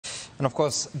And of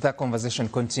course, that conversation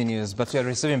continues. But we are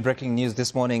receiving breaking news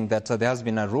this morning that there has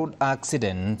been a road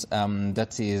accident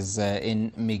that is in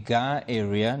Miga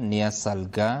area near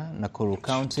Salga, Nakuru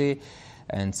County.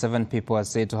 And 7 people are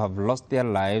said to have lost their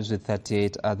lives, with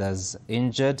 38 others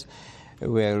injured.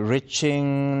 We're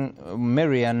reaching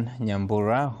Marian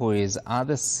Nyambura, who is at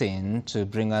the scene, to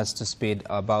bring us to speed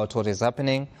about what is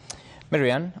happening.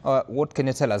 Marian, what can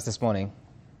you tell us this morning?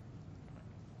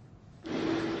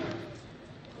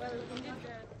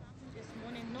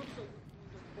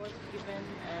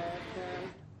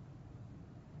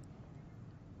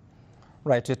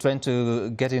 Right, we're trying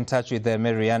to get in touch with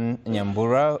Marian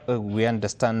Nyambura. We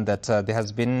understand that there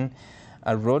has been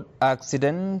a road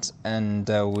accident, and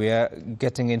we are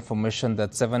getting information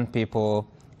that 7 people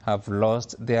have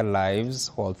lost their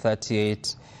lives, while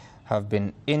 38 have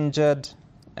been injured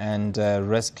and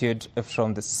rescued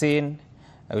from the scene,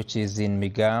 which is in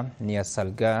Miga, near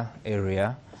Salga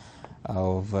area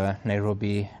of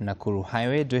Nairobi-Nakuru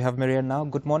Highway. Do you have Marian now?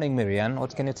 Good morning, Marian.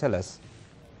 What can you tell us?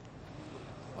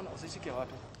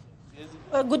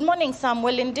 Good morning, Sam.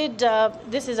 Well, indeed,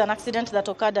 this is an accident that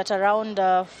occurred at around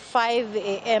 5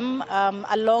 a.m.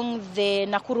 Along the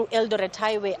Nakuru-Eldoret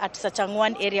Highway at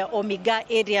Sachangwan area or Miga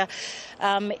area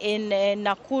in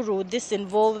Nakuru. This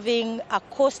involving a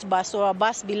coast bus or a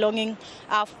bus belonging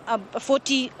a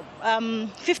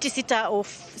 50-seater or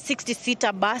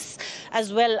 60-seater bus,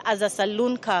 as well as a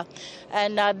saloon car.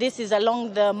 And this is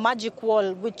along the magic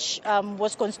wall, which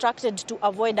was constructed to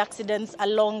avoid accidents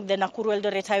along the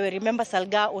Nakuru-Eldoret Highway. Remember,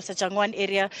 Salga or Sachangwan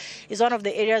area is one of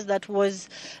the areas that was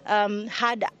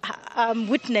had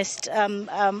witnessed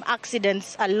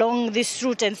accidents along this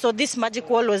route. And so this magic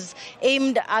wall was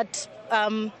aimed at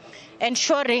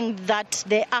ensuring that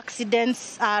the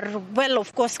accidents are, well,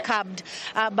 of course, curbed.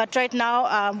 But right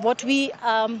now, what we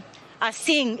are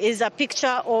seeing is a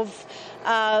picture of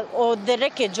or the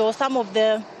wreckage or some of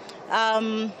the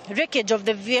wreckage of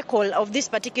the vehicle of this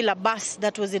particular bus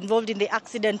that was involved in the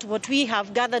accident. What we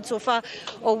have gathered so far,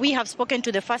 or we have spoken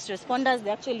to the first responders,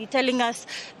 they're actually telling us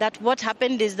that what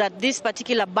happened is that this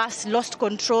particular bus lost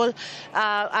control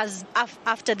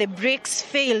after the brakes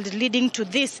failed, leading to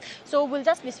this. So we'll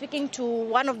just be speaking to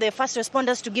one of the first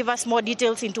responders to give us more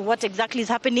details into what exactly is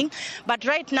happening. But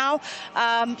right now,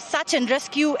 search and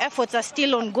rescue efforts are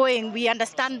still ongoing. We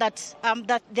understand that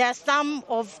that there are some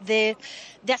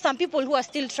people who are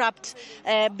still trapped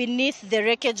beneath the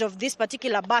wreckage of this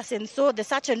particular bus, and so the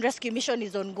search and rescue mission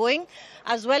is ongoing,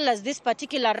 as well as this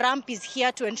particular ramp is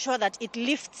here to ensure that it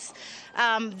lifts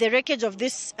the wreckage of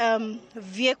this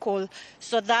vehicle,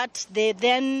 so that they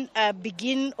then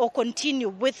begin or continue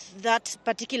with that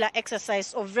particular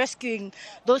exercise of rescuing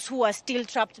those who are still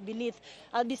trapped beneath.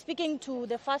 I'll be speaking to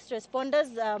the first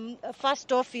responders.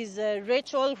 First off is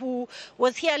Rachel, who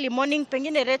was here early morning.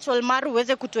 Pengine Rachel Maru,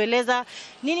 uweze kutueleza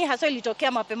nini haswa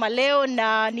ilitokea mapema leo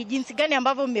na ni jinsi gani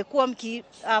ambavyo mmekuwa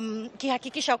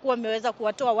mkihakikisha kuwa mmeweza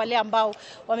kuwatoa wale ambao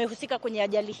wamehusika kwenye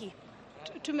ajali hii.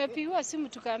 Tumepigiwa simu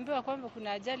tukaambiwa kwamba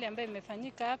kuna ajali ambayo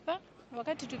imefanyika hapa.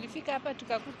 Wakati tulifika hapa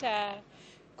tukakuta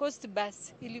coast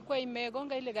bus ilikuwa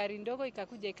imegonga ile gari ndogo,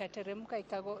 ikakuja ikateremka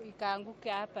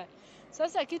ikaanguka hapa.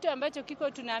 Sasa kitu ambacho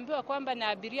tunaambiwa kwamba na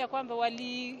abiria kwamba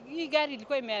hii gari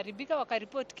ilikuwa imeharibika,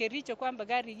 wakaripoti Kericho kwamba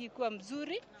gari hii kuwa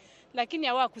mzuri, lakini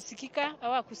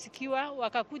hawakusikiwa,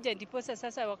 wakakuja ndipo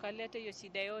sasa wakaleta hiyo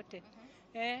shida yote.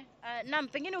 Naam,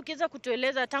 pengine ukiweza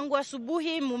kutueleza tangu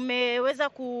asubuhi mmeweza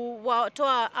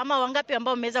kuwatoa ama wangapi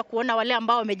ambao mmeweza kuona wale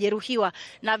ambao wamejeruhiwa,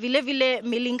 na vile vile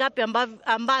mili ngapi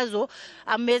ambazo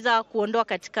ameweza kuondoa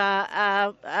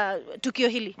katika tukio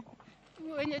hili?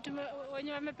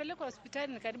 Wenye wamepelekwa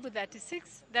hospitali ni karibu 36,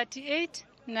 38,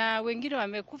 na wengine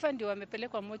wamekufa ndio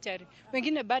wamepelekwa mochari.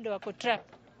 Wengine bado wako trap.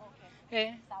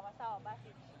 Sawa sawa basi.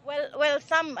 Well,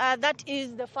 Sam, that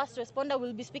is the first responder.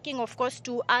 We'll be speaking, of course,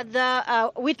 to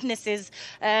other witnesses,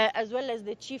 as well as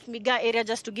the Chief Miga area,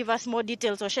 just to give us more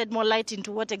details or shed more light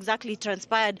into what exactly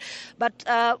transpired. But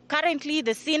currently,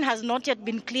 the scene has not yet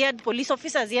been cleared. Police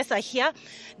officers, yes, are here.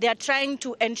 They are trying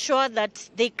to ensure that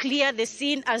they clear the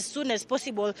scene as soon as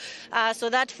possible,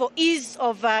 so that for ease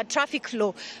of traffic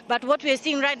flow. But what we are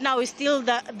seeing right now is still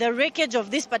the wreckage of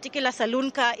this particular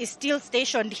saloon car is still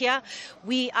stationed here.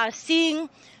 We are seeing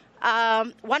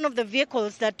one of the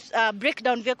vehicles that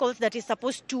breakdown vehicles that is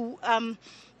supposed to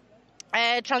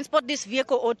transport this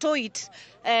vehicle or tow it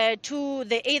to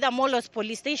the either Molos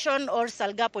police station or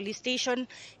Salga police station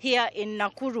here in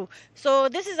Nakuru. So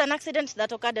this is an accident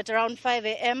that occurred at around 5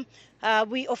 a.m.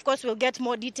 We, of course, will get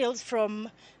more details from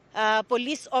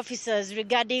police officers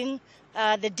regarding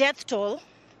the death toll,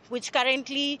 which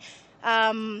currently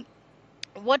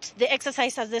what the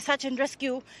exercise as the search and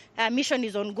rescue mission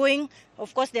is ongoing.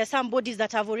 Of course, there are some bodies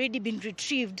that have already been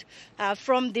retrieved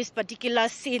from this particular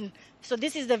scene. So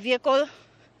this is the vehicle,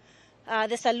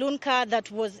 the saloon car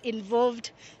that was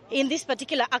involved in this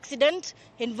particular accident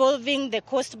involving the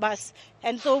coast bus.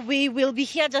 And so we will be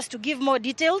here just to give more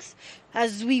details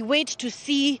as we wait to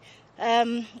see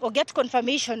or get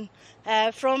confirmation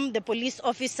from the police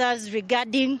officers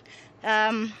regarding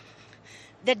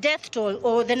the death toll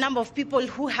or the number of people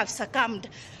who have succumbed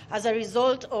as a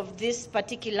result of this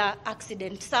particular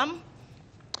accident. Sam?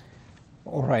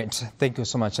 All right. Thank you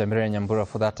so much, Miriam Nyambura,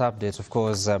 for that update, of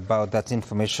course, about that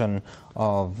information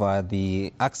of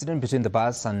the accident between the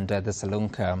bus and the saloon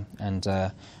car. And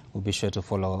we'll be sure to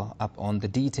follow up on the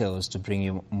details to bring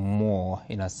you more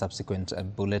in our subsequent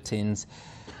bulletins.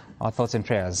 Our thoughts and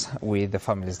prayers with the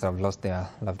families that have lost their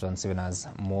loved ones, even as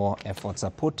more efforts are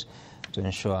put to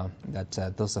ensure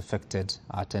that those affected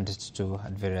are attended to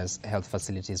at various health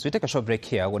facilities. We take a short break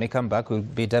here. When we come back, we'll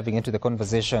be diving into the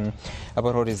conversation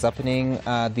about what is happening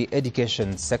the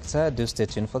education sector. Do stay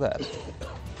tuned for that.